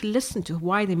you need to listen to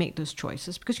why they make those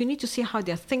choices because you need to see how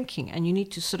they're thinking and you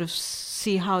need to sort of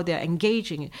see how they're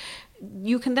engaging.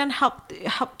 You can then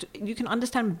you can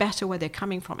understand better where they're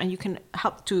coming from and you can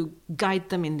help to guide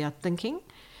them in their thinking.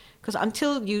 Because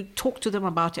until you talk to them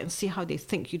about it and see how they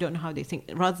think, you don't know how they think.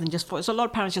 Rather than just so a lot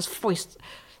of parents just foist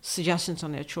suggestions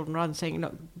on their children rather than saying,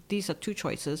 look, these are two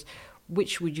choices.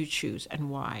 Which would you choose and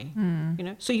why? You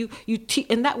know, so you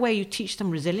in that way you teach them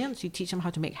resilience. You teach them how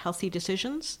to make healthy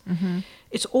decisions.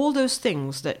 It's all those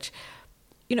things that,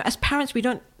 you know, as parents we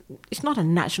don't. It's not a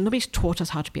natural. Nobody's taught us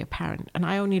how to be a parent, and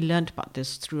I only learned about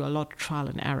this through a lot of trial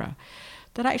and error.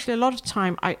 That actually a lot of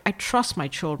time I trust my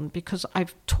children because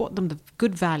I've taught them the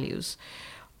good values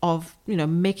of, you know,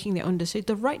 making their own decisions,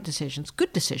 the right decisions,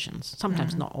 good decisions.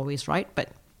 Sometimes not always right,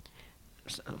 but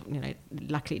you know,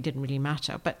 luckily it didn't really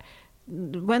matter. But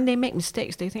when they make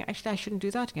mistakes, they think, actually, I shouldn't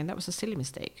do that again. That was a silly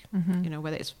mistake. You know,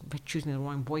 whether it's choosing the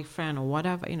wrong boyfriend or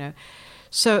whatever, you know.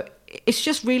 So it's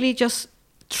just really just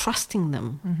trusting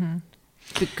them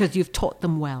because you've taught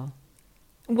them well.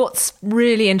 What's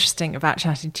really interesting about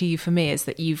chatting to you for me is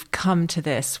that you've come to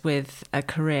this with a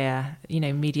career, you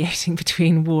know, mediating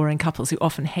between warring couples who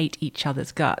often hate each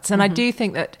other's guts. And I do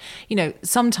think that, you know,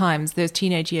 sometimes those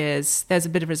teenage years, there's a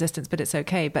bit of resistance, but it's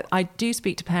okay. But I do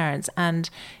speak to parents, and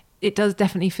it does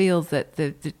definitely feel that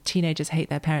the teenagers hate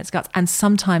their parents' guts. And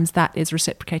sometimes that is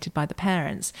reciprocated by the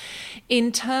parents.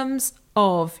 In terms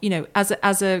of, you know,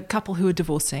 as a couple who are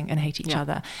divorcing and hate each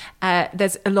other,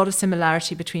 there's a lot of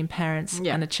similarity between parents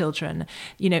and the children.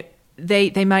 You know,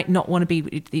 they might not want to be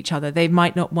with each other. They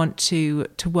might not want to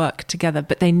work together,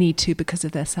 but they need to because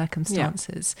of their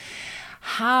circumstances.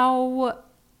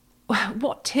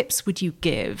 What tips would you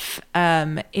give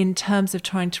in terms of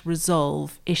trying to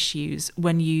resolve issues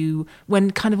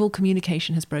when kind of all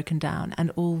communication has broken down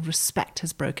and all respect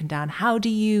has broken down? How do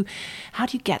you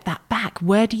get that back?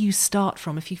 Where do you start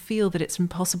from if you feel that it's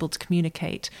impossible to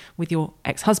communicate with your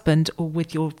ex-husband or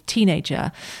with your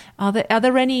teenager? Are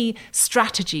there any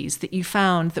strategies that you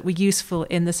found that were useful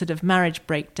in the sort of marriage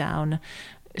breakdown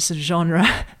sort of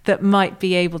genre that might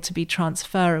be able to be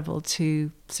transferable to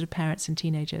sort of parents and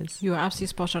teenagers? You're absolutely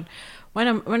spot on.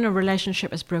 When a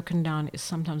relationship is broken down, it's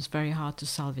sometimes very hard to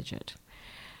salvage it.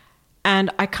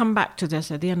 And I come back to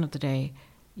this at the end of the day.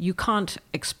 You can't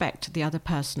expect the other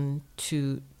person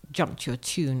to jump to your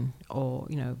tune or,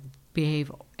 you know,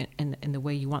 behave in the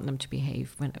way you want them to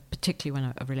behave, particularly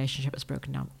when a relationship is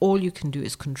broken down. All you can do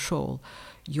is control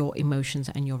your emotions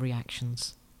and your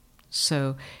reactions.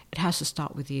 So it has to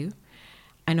start with you.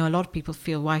 I know a lot of people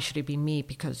feel, why should it be me?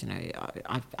 Because, you know,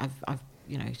 I've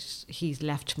you know, he's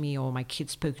left me or my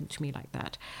kid's spoken to me like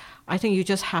that. I think you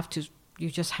just have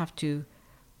to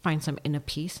find some inner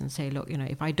peace and say, look, you know,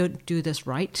 if I don't do this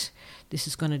right, this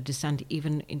is going to descend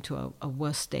even into a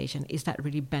worse stage. And is that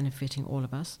really benefiting all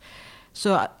of us?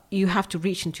 So you have to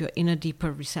reach into your inner, deeper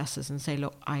recesses and say,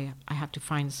 look, I have to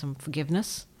find some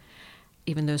forgiveness,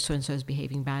 even though so-and-so is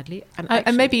behaving badly.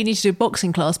 And maybe you need to do a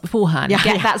boxing class beforehand.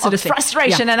 Get that sort of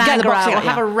frustration and get anger out, or yeah.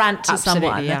 have a rant to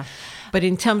someone. Yeah. But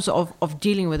in terms of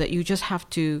dealing with it, you just have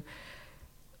to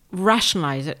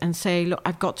rationalize it and say, look,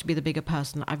 I've got to be the bigger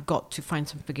person. I've got to find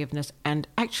some forgiveness. And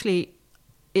actually,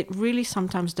 it really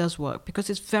sometimes does work, because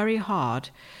it's very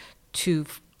hard to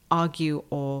argue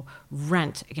or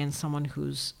rant against someone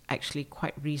who's actually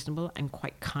quite reasonable and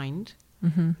quite kind.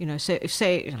 You know, so if,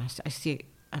 say, you know, I see,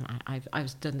 and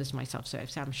I've done this myself, so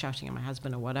if I'm shouting at my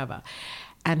husband or whatever,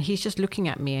 and he's just looking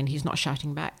at me and he's not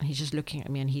shouting back, and he's just looking at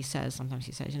me, and sometimes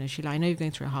he says, you know, Sheila, I know you're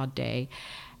going through a hard day,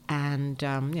 and,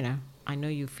 you know, I know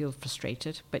you feel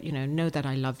frustrated, but, you know that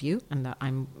I love you and that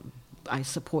I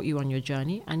support you on your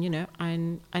journey, and, you know,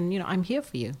 and you know, I'm here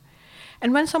for you.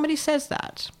 And when somebody says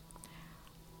that,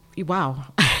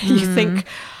 wow, you think,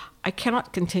 I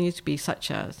cannot continue to be such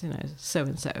a, you know,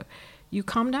 so-and-so. You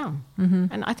calm down.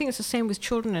 And I think it's the same with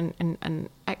children and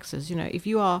exes. You know, if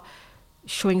you are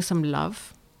showing some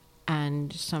love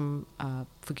and some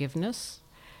forgiveness,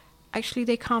 actually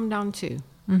they calm down too.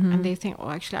 And they think, oh,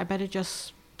 actually, I better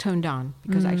just tone down,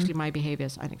 because actually my behavior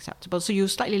is unacceptable. So you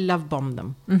slightly love bomb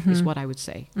them, is what I would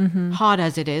say. Hard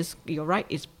as it is, you're right,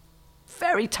 it's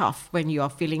very tough when you are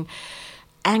feeling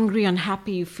angry,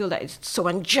 unhappy, you feel that it's so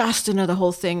unjust and the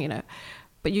whole thing, you know.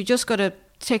 But you just got to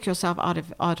take yourself out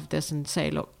of this and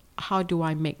say, look, how do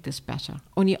I make this better?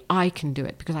 Only I can do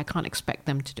it, because I can't expect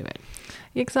them to do it.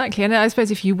 Exactly. And I suppose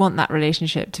if you want that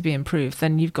relationship to be improved,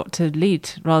 then you've got to lead,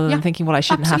 rather than thinking, well, I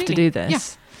shouldn't have to do this. Yeah.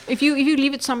 If you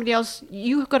leave it to somebody else,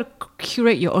 you've got to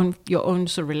curate your own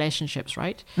sort of relationships,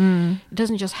 right? It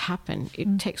doesn't just happen.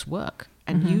 It takes work,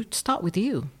 and you start with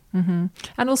you. And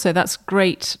also, that's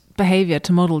great behavior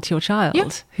to model to your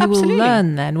child, who will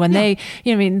learn then when they,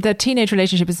 you know, I mean, the teenage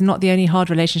relationship is not the only hard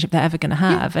relationship they're ever going to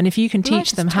have. And if you can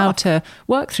teach them how to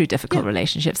work through difficult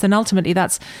relationships, then ultimately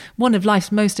that's one of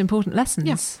life's most important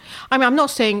lessons. I mean, I'm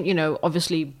not saying, you know,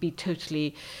 obviously be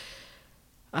totally,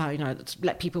 you know,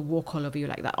 let people walk all over you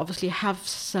like that. Obviously have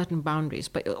certain boundaries,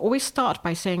 but always start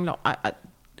by saying, look,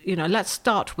 let's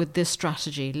start with this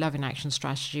strategy, love in action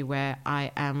strategy, where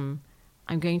I'm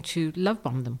going to love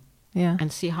bomb them. Yeah.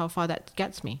 And see how far that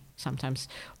gets me. Sometimes,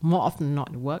 more often than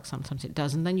not, it works. Sometimes it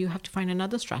doesn't. Then you have to find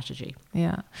another strategy.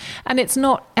 Yeah. And it's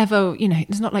not ever,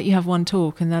 it's not like you have one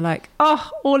talk and they're like, oh,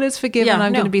 all is forgiven.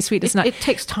 I'm going to be sweet as night. It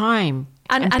takes time.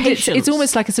 And it's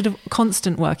almost like a sort of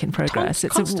constant work in progress.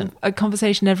 It's a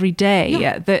conversation every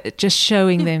day that just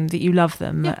showing them that you love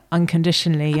them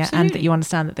unconditionally. Absolutely. And that you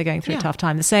understand that they're going through a tough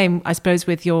time. The same, I suppose,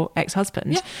 with your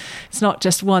ex-husband. Yeah. It's not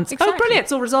just once, oh, brilliant,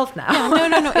 it's all resolved now. Yeah,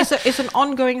 no. It's an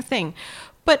ongoing thing.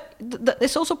 But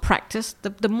it's also practice.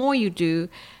 The more you do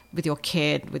with your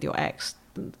kid, with your ex,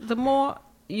 the more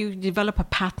you develop a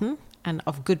pattern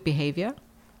of good behavior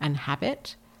and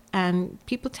habit. And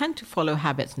people tend to follow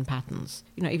habits and patterns.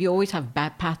 If you always have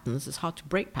bad patterns, it's hard to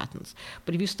break patterns.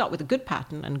 But if you start with a good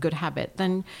pattern and good habit,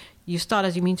 then you start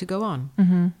as you mean to go on.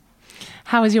 Mm-hmm.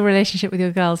 How is your relationship with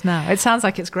your girls now? It sounds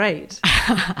like it's great.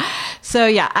 So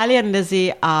Ali and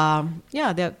Lizzie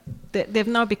they've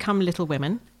now become little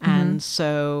women, and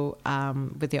so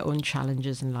with their own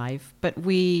challenges in life. But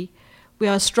we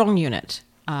are a strong unit.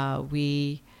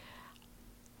 We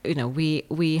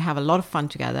have a lot of fun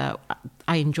together.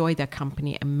 I enjoy their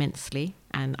company immensely,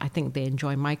 and I think they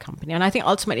enjoy my company. And I think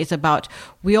ultimately it's about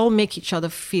we all make each other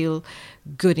feel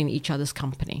good in each other's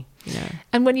company.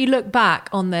 And when you look back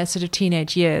on their sort of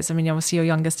teenage years, I mean, obviously your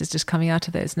youngest is just coming out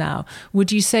of those now.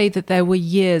 Would you say that there were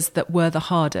years that were the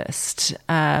hardest?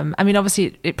 I mean,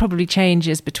 obviously it probably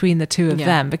changes between the two of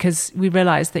them, because we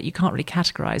realize that you can't really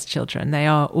categorize children. They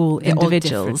are all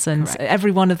individuals, and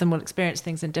every one of them will experience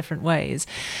things in different ways.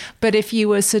 But if you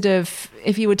were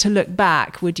to look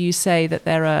back, would you say that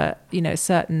there are,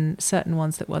 certain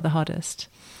ones that were the hardest?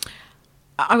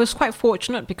 I was quite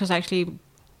fortunate because actually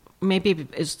maybe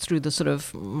it's through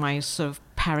my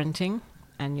parenting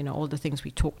and, all the things we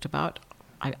talked about,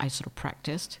 I sort of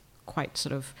practiced quite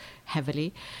sort of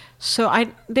heavily. So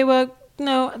they were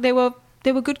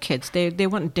good kids. They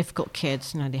weren't difficult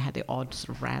kids. They had the odd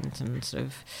sort of rant and sort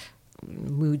of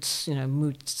moods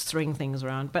throwing things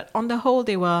around. But on the whole,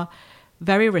 they were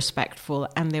very respectful,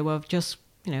 and they were just,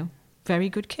 very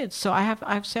good kids. So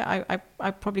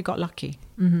I probably got lucky.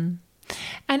 Mm-hmm.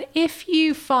 And if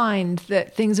you find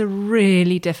that things are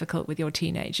really difficult with your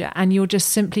teenager and you just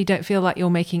simply don't feel like you're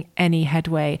making any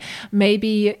headway,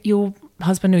 maybe your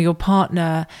husband or your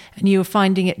partner, and you're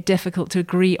finding it difficult to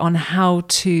agree on how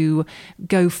to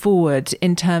go forward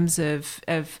in terms of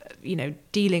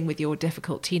dealing with your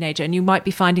difficult teenager, and you might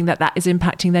be finding that is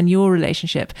impacting then your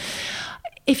relationship.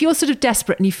 If you're sort of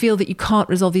desperate and you feel that you can't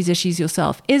resolve these issues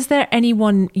yourself, is there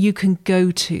anyone you can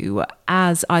go to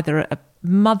as either a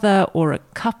mother or a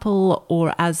couple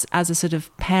or as a sort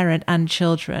of parent and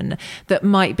children that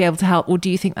might be able to help? Or do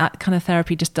you think that kind of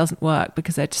therapy just doesn't work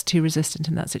because they're just too resistant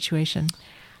in that situation?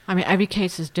 I mean, every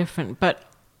case is different, but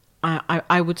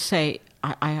I would say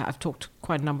I've talked to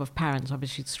quite a number of parents,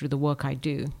 obviously through the work I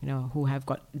do, who have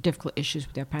got difficult issues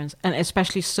with their parents, and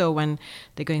especially so when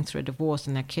they're going through a divorce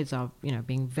and their kids are,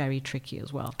 being very tricky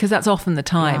as well. Because that's often the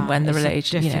time when the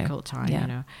relationship, difficult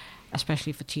time,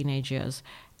 especially for teenage years.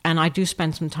 And I do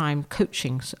spend some time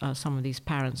coaching some of these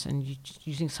parents and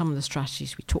using some of the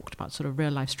strategies we talked about, sort of real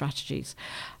life strategies.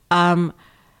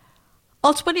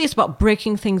 Ultimately, it's about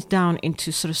breaking things down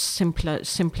into sort of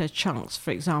simpler chunks. For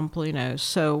example,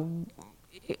 so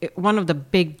one of the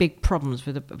big problems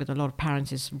with a lot of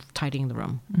parents is tidying the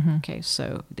room. Mm-hmm. Okay,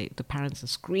 so the parents are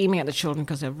screaming at the children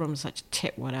because their room is such a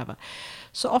tip, whatever.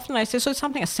 So often I say, so it's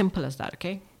something as simple as that.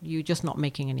 Okay, you're just not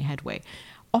making any headway.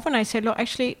 Often I say, look,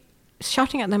 actually,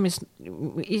 shouting at them is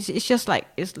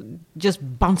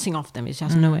just bouncing off them. It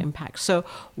has no impact. So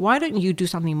why don't you do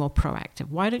something more proactive?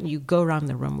 Why don't you go around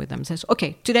the room with them and say,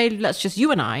 okay, today let's just,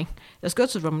 you and I, let's go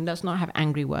to the room, let's not have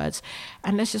angry words,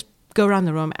 and let's just go around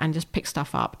the room and just pick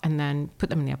stuff up and then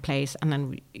put them in their place, and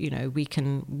then we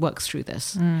can work through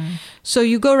this. So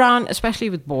you go around, especially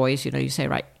with boys, you say,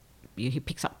 right, he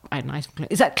picks up a nice,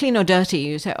 is that clean or dirty?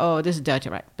 You say, oh, this is dirty,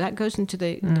 right? That goes into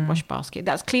the wash basket.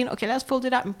 That's clean. Okay, let's fold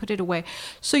it up and put it away.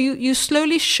 So you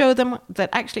slowly show them that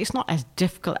actually it's not as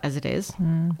difficult as it is.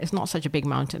 It's not such a big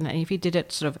mountain. And if he did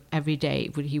it sort of every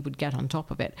day, he would get on top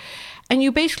of it. And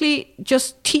you basically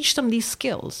just teach them these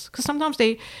skills, because sometimes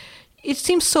it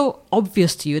seems so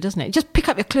obvious to you, doesn't it? Just pick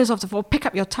up your clothes off the floor, pick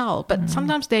up your towel. But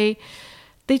sometimes they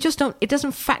just don't, it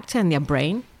doesn't factor in their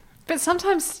brain. But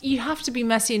sometimes you have to be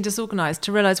messy and disorganized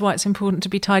to realize why it's important to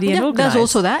be tidy and organized. There's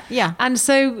also that, yeah. And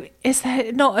so is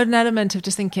there not an element of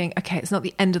just thinking, okay, it's not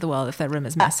the end of the world if their room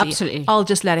is messy. Absolutely. I'll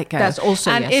just let it go. That's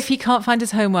also, and yes. if he can't find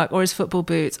his homework or his football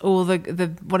boots or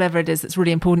the whatever it is that's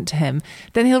really important to him,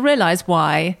 then he'll realize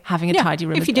why having a tidy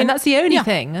room and that's the only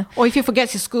thing. Or if he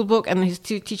forgets his school book and his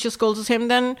teacher scolds him,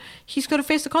 then he's got to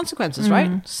face the consequences,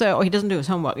 right? So, or he doesn't do his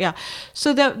homework,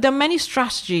 So there are many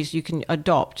strategies you can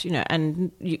adopt,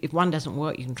 and if one doesn't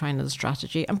work, you can try another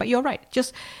strategy. But you're right,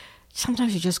 just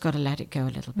sometimes you just got to let it go a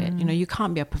little bit. You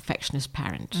can't be a perfectionist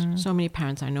parent. So many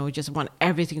parents I know just want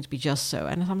everything to be just so.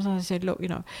 And sometimes I say, look,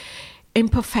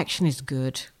 imperfection is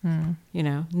good.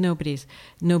 Nobody's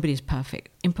perfect.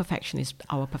 Imperfection is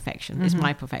our perfection. Is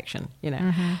my perfection.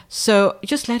 So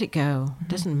just let it go. It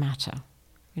doesn't matter.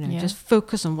 Just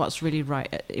focus on what's really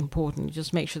important.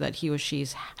 Just make sure that he or she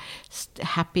is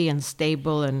happy and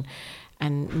stable and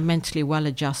mentally well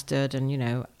adjusted, and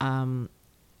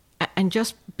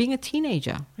just being a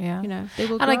teenager. They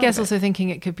will. And I guess also thinking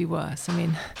it could be worse. I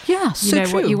mean, so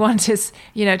true. What you want is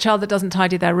a child that doesn't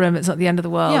tidy their room. It's not the end of the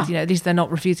world. At least they're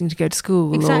not refusing to go to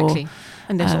school. Exactly.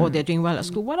 Or they're doing well at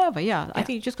school. Whatever. I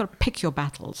think you just got to pick your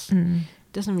battles.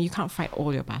 Doesn't mean you can't fight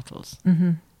all your battles.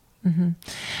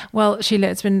 Well, Sheila,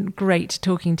 it's been great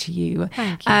talking to you.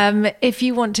 Thank you. If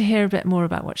you want to hear a bit more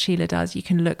about what Sheila does, you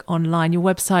can look online. Your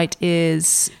website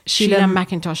is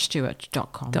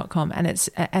SheilaMcIntoshStewart.com. and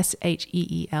it's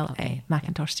SHEELA,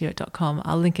 McIntoshStewart.com.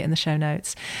 I'll link it in the show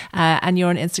notes. And you're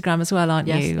on Instagram as well, aren't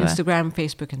you? Yes, Instagram,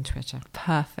 Facebook and Twitter.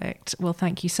 Perfect. Well,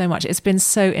 thank you so much. It's been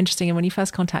so interesting. And when you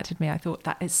first contacted me, I thought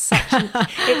that is such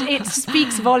it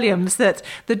speaks volumes that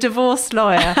the divorce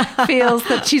lawyer feels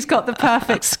that she's got the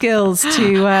perfect skills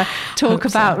to talk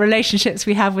about relationships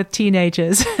we have with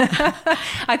teenagers.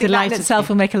 I think that in itself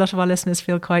will make a lot of our listeners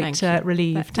feel quite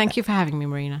relieved. Thank you for having me,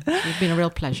 Marina. It's been a real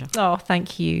pleasure. Oh,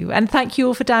 thank you. And thank you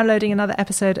all for downloading another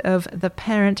episode of The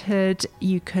Parenthood.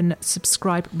 You can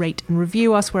subscribe, rate and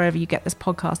review us wherever you get this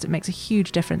podcast. It makes a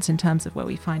huge difference in terms of where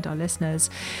we find our listeners.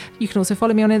 You can also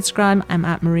follow me on Instagram. I'm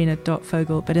at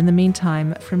marina.fogel. But in the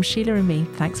meantime, from Sheila and me,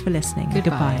 thanks for listening.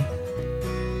 Goodbye.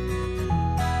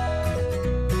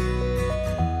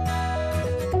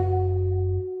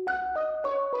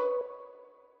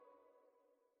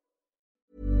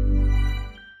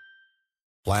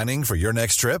 Planning for your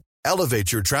next trip?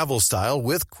 Elevate your travel style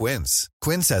with Quince.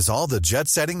 Quince has all the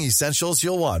jet-setting essentials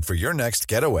you'll want for your next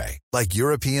getaway, like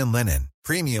European linen,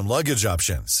 premium luggage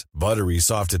options, buttery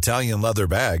soft Italian leather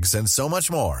bags, and so much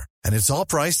more. And it's all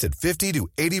priced at 50 to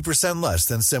 80% less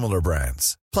than similar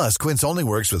brands. Plus, Quince only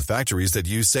works with factories that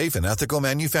use safe and ethical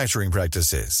manufacturing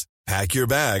practices. Pack your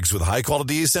bags with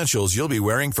high-quality essentials you'll be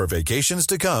wearing for vacations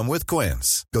to come with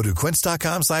Quince. Go to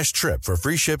quince.com/trip for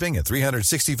free shipping and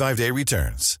 365-day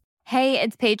returns. Hey,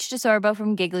 it's Paige DeSorbo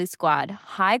from Giggly Squad.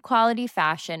 High quality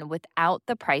fashion without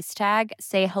the price tag.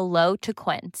 Say hello to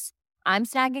Quince. I'm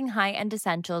snagging high-end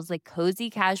essentials like cozy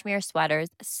cashmere sweaters,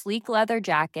 sleek leather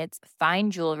jackets,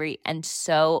 fine jewelry, and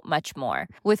so much more.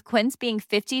 With Quince being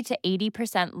 50 to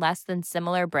 80% less than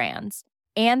similar brands.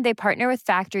 And they partner with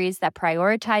factories that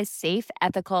prioritize safe,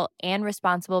 ethical, and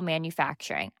responsible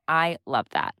manufacturing. I love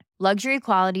that. Luxury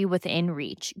quality within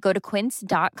reach. Go to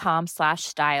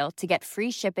quince.com/style to get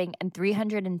free shipping and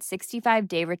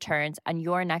 365-day returns on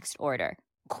your next order.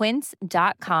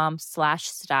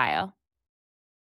 Quince.com/style.